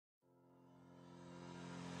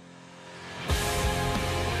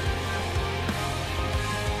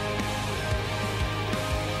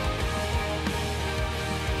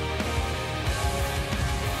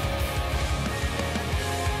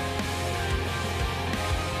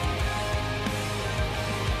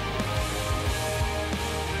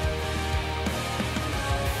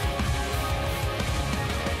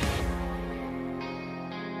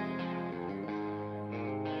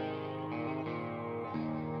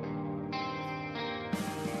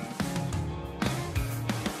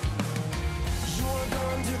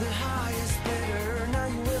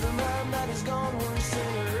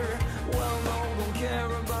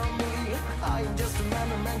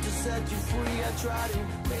set you free. I try to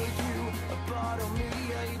make you a part of me.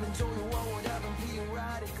 I even told you what would happen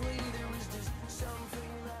periodically. There is just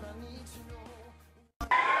something that I need to know.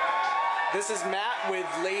 This is Matt with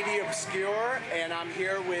Lady Obscure, and I'm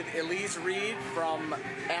here with Elize Ryd from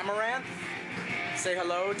Amaranth. Say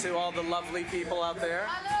hello to all the lovely people out there.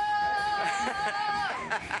 Hello!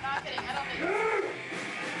 No, I'm kidding. I don't think so.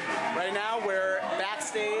 Right now we're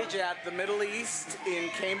backstage at the Middle East in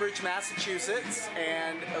Cambridge, Massachusetts,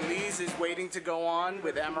 and Elize is waiting to go on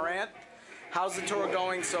with Amaranth. How's the tour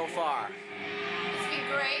going so far? It's been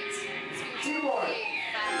great. It's been truly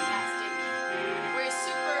fantastic. We're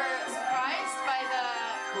super surprised by the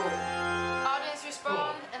audience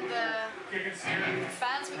response and the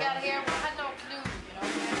fans we got here. We had no clue, you know, we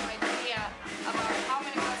had no idea about how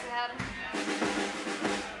many fans we had.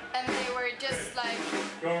 And they were just like,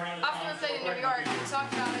 after we played in New York, we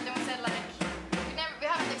talked about it and we said like, we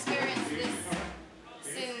haven't experienced this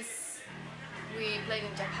since we played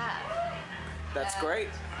in Japan. That's great.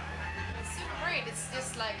 It's super great. It's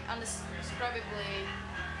just like indescribably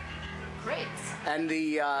great. And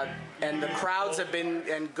the crowds have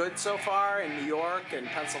been good so far in New York and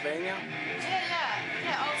Pennsylvania.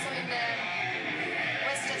 Yeah. Also in the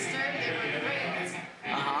Westchester, they were great.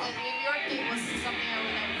 The New York gig was something I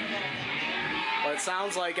will never forget. I think. Well, it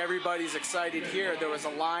sounds like everybody's excited here. There was a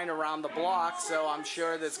line around the block, so I'm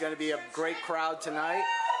sure there's going to be a great crowd tonight.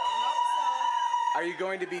 Are you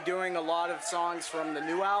going to be doing a lot of songs from the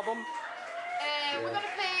new album? We're going to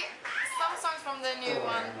play some songs from the new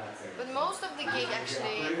one, but most of the gig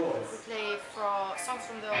actually we play songs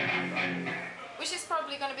from the old album, which is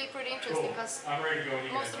probably going to be pretty interesting because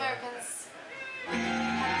most Americans have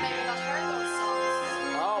maybe not heard those songs.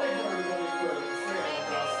 Oh,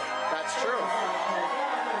 that's true.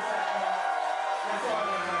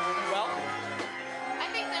 Well, I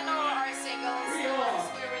think they know our singles, the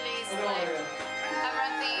ones we released, like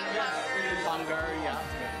Amaranth, Hunger, yeah.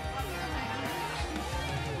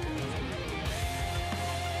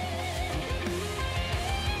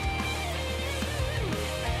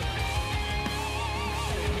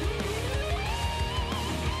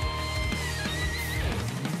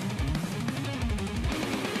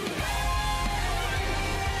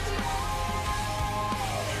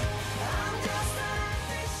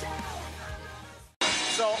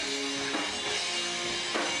 So,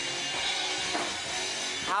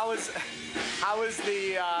 how is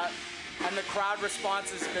the and the crowd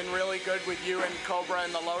response has been really good with you and Cobra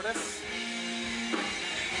and the Lotus?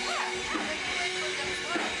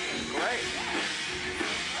 Great.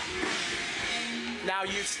 Now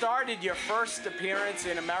you started your first appearance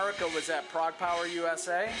in America was at Prague Power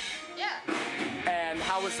USA? Yeah. And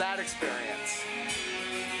how was that experience?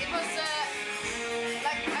 It was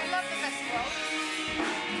like I love the festival.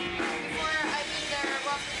 Before I've been there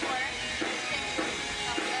once before.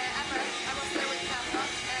 I was there with Camera,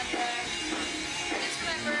 and I just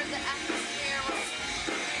remember the atmosphere was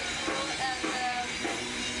really cool, and I'm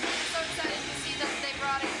so excited to see that they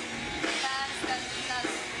brought in bands that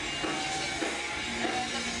usually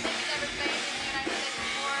that maybe never played in the United States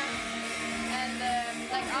before, and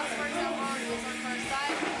like us, for example, it was our first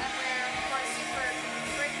time, and we're of course super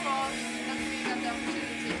grateful that we got the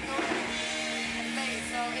opportunity to go there and play.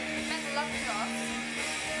 So it meant a lot to us.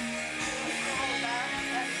 The whole band.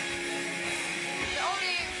 The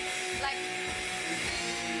only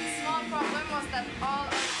small problem was that all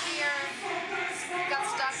our gear got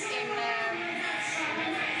stuck in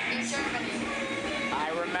Germany.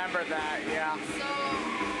 I remember that, yeah. So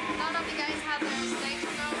none of the guys had their stage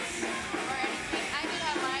notes or anything. I did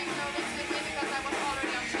have my notes with me because I was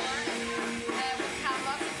already on tour with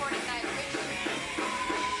Canva supporting Nightwish.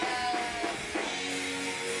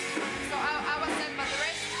 So I was set, but the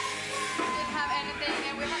rest didn't have anything,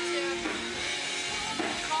 and we had to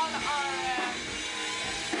call our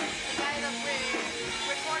the guy that we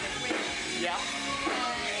recorded with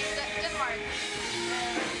in Denmark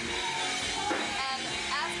and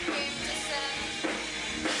ask him to send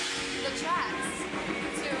the tracks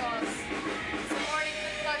to us, supporting to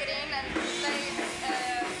plug it in and play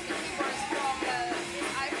the keyboards from his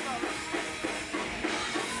iPhone.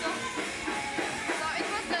 So it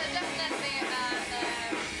was definitely a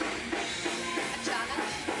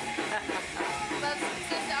challenge. But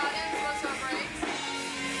since the audience was so great,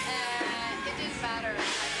 it didn't matter in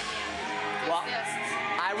the end. Well,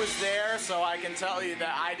 I was there, so I can tell you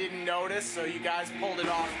that I didn't notice, so you guys pulled it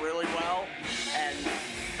off really well, and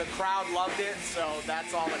the crowd loved it, so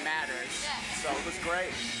that's all that matters. Yeah. So it was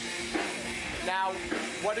great. Now,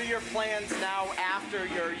 what are your plans now after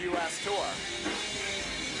your U.S. tour?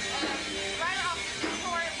 Right after the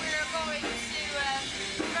tour, we're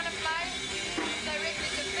going to fly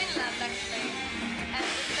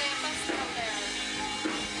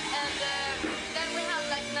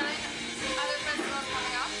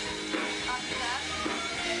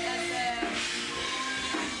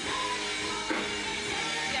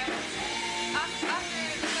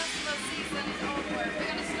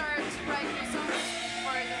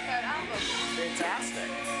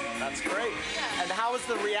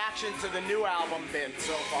how's the reaction to the new album been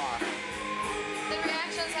so far? The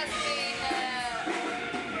reactions has been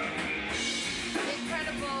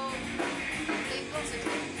incredibly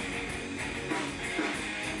positive.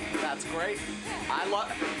 That's great.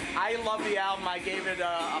 I love the album. I gave it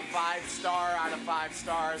a 5-star out of 5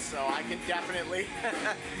 stars, so I can definitely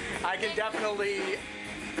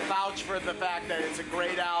vouch for the fact that it's a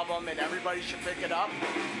great album and everybody should pick it up.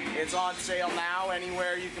 It's on sale now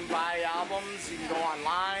anywhere you can buy albums. You can go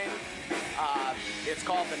online. It's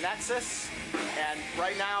called The Nexus, and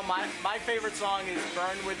right now my favorite song is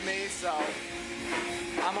Burn With Me, so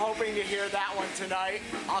I'm hoping to hear that one tonight.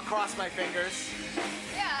 I'll cross my fingers.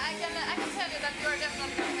 Yeah, I can tell you that you're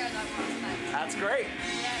definitely going to hear that one tonight. That's great.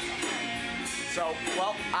 Yes, okay. So,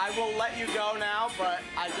 well, I will let you go now, but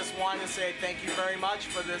I just wanted to say thank you very much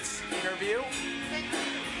for this interview, Thank you.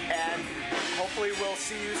 and hopefully we'll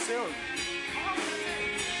see you soon. I hope so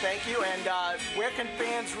too. Thank you, and where can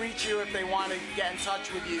fans reach you if they want to get in touch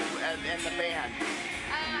with you and the band?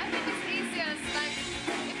 I think it's easiest, like,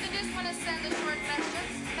 if they just want to send a short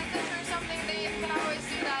message or something, they can always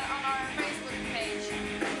do that on our Facebook page.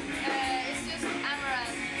 It's just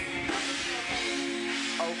Amaranth official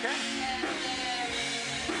page. Okay. And,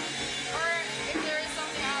 or if there is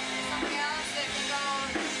something else, they can go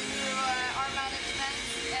through our management.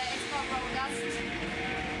 It's called Rodust.se.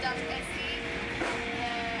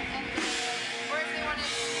 Or if they want to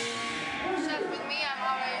chat with me, I'm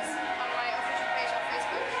always on my official page on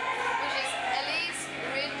Facebook, which is Elize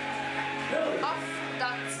Ryd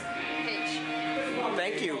off.page.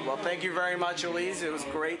 Thank you. Well, thank you very much, Elize. It was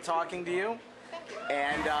great talking to you. Thank you.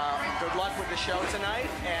 And good luck with the show tonight,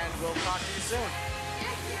 and we'll talk to you soon.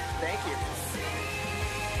 Yes. Thank you.